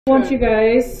I want you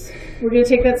guys, we're going to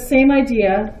take that same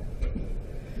idea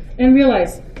and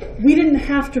realize we didn't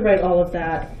have to write all of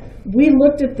that. We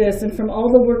looked at this, and from all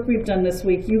the work we've done this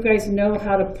week, you guys know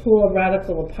how to pull a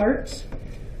radical apart.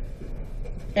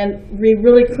 And we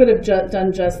really could have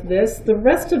done just this. The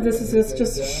rest of this is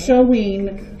just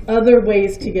showing other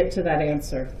ways to get to that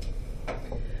answer.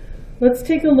 Let's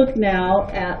take a look now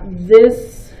at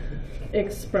this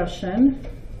expression.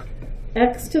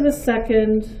 X to the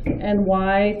second and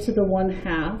y to the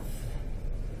 1/2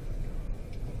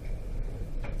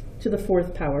 to the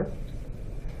 4th power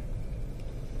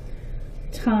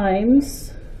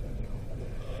times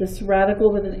this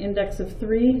radical with an index of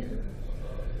 3,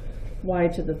 y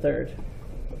to the 3rd.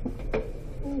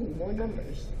 Ooh, more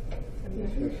numbers.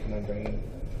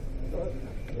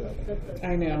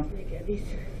 I know.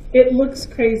 It looks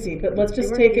crazy, but let's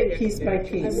just take it piece by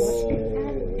piece.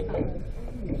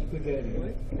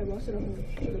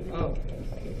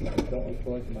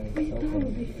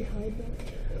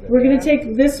 We're going to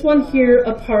take this one here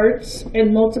apart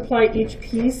and multiply each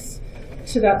piece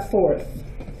to that 4th.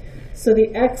 So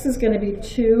the x is going to be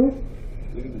 2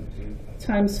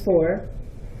 times 4.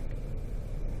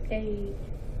 The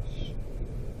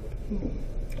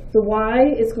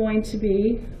y is going to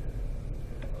be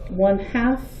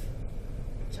 1/2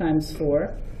 times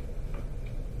 4.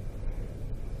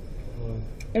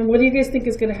 And what do you guys think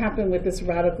is going to happen with this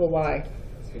radical y?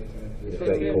 It's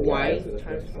going to be y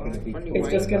times y. It's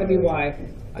just going to be y.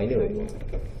 I knew it.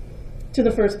 To the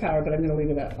 1st power, but I'm going to leave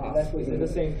it off. That's the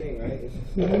same thing, right?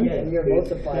 Mm-hmm. Yeah, and you're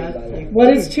multiplying by like.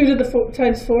 What is 2 to the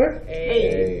times 4?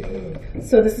 8.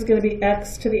 So this is going to be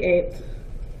x to the 8th.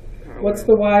 What's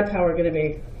the y power going to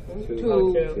be?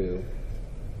 2.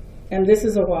 And this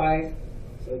is a y.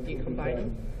 So You combine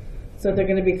them? So they're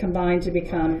going to be combined to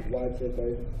become y to the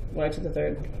 3rd. y to the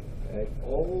 3rd.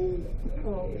 Oh.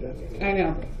 I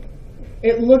know.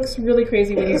 It looks really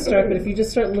crazy when you start, but if you just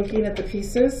start looking at the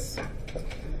pieces.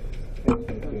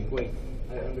 Wait,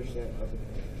 I understand.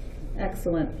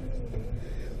 Excellent.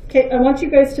 Okay, I want you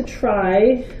guys to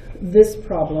try this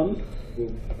problem.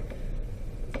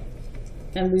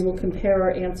 And we will compare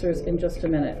our answers in just a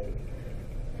minute.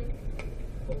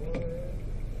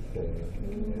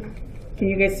 Can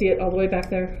you guys see it all the way back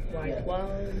there?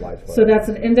 Y12. So that's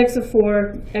an index of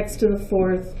 4, x to the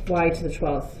 4th, y to the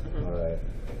 12th. All right.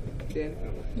 Then,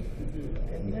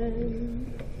 and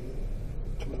then.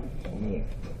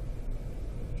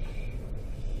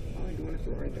 Oh, you want us to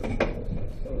write those?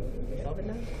 Solve it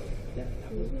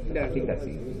now? I think that's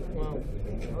easy. Wow.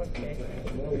 Okay.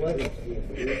 Well, what? It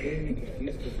gave me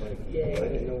confused because like I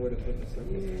didn't know where to put the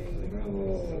circles.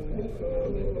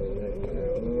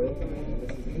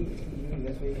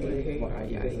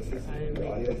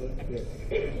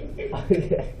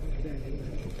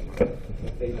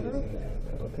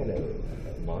 What kind of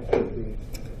monster?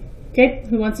 Okay,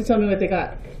 who wants to tell me what they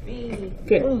got? B.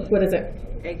 Good. What is it?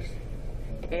 X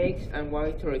and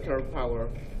y to the 3rd power.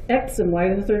 X and y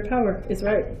to the 3rd power is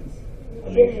right.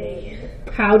 Yay.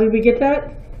 How did we get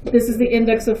that? This is the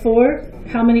index of 4.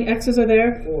 How many x's are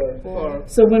there? 4.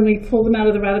 So when we pull them out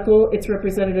of the radical, it's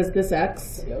represented as this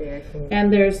x. Yes.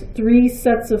 And there's 3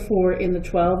 sets of 4 in the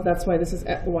 12. That's why this is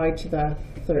y to the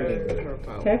 3rd. 3rd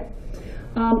power. Okay?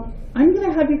 I'm going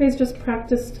to have you guys just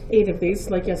practice 8 of these,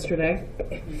 like yesterday.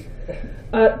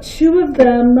 2 of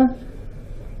them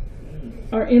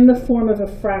are in the form of a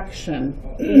fraction.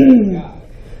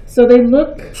 So they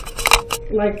look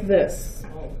like this.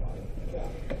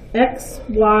 X,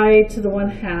 y to the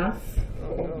 1/2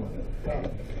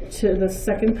 to the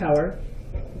 2nd power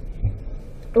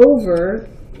over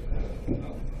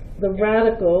the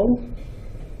radical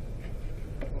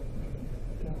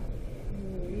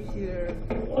Easier.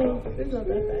 Oh, it's not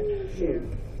that bad. Here.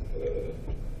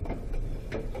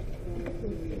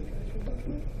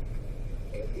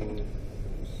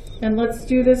 And let's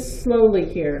do this slowly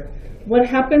here. What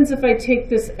happens if I take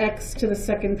this x to the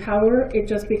 2nd power? It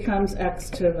just becomes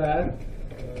x to the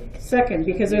 2nd,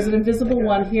 because there's an invisible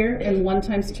 1 here, and 1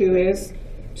 times 2 is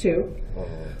 2.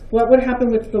 What would happen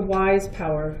with the y's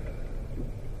power?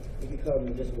 You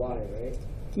become just y, right?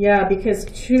 Yeah, because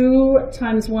 2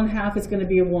 times 1/2 is going to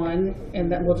be a 1, and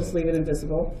then we'll just leave it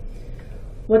invisible.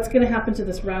 What's going to happen to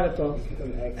this radical? You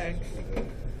become x.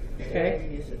 Okay.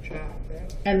 And you subtract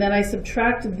that. And then I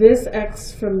subtract this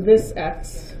x from this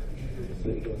x. So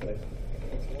it goes like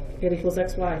It equals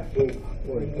xy.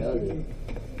 or it doesn't.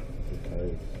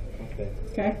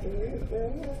 Okay?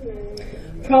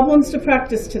 Problems to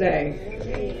practice today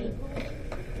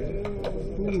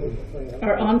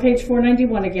are on page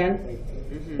 491 again.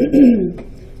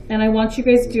 And I want you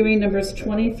guys doing numbers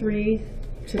 23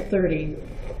 to 30.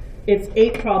 It's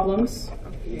 8 problems.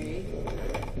 Okay.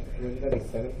 Wouldn't that be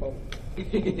 7 problems?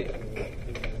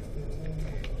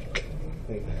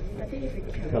 Wait. I think if you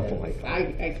count. Oh my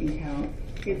god. I can count.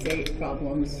 It's 8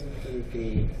 problems. It would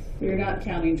be You're not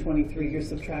counting 23, you're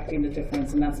subtracting the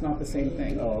difference, and that's not the same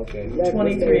thing. Oh, okay.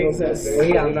 23 exists. Well,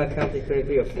 yeah, I'm not counting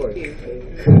 23, of course.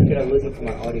 Should have listened to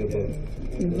my audiobook.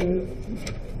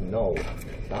 No.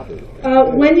 Stop it.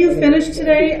 When you finish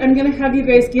today, I'm going to have you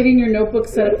guys getting your notebook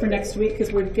set up for next week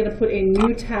because we're going to put a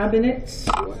new tab in it.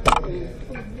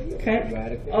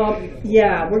 Okay?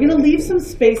 Yeah, we're going to leave some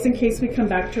space in case we come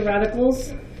back to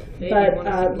radicals. But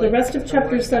the rest of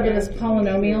chapter 7 is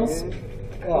polynomials.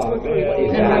 Oh, And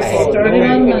we started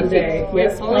on Monday.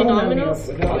 Yes, polynomials.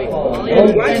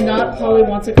 And not Polly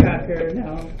wants a cracker,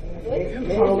 no.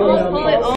 Polynomials.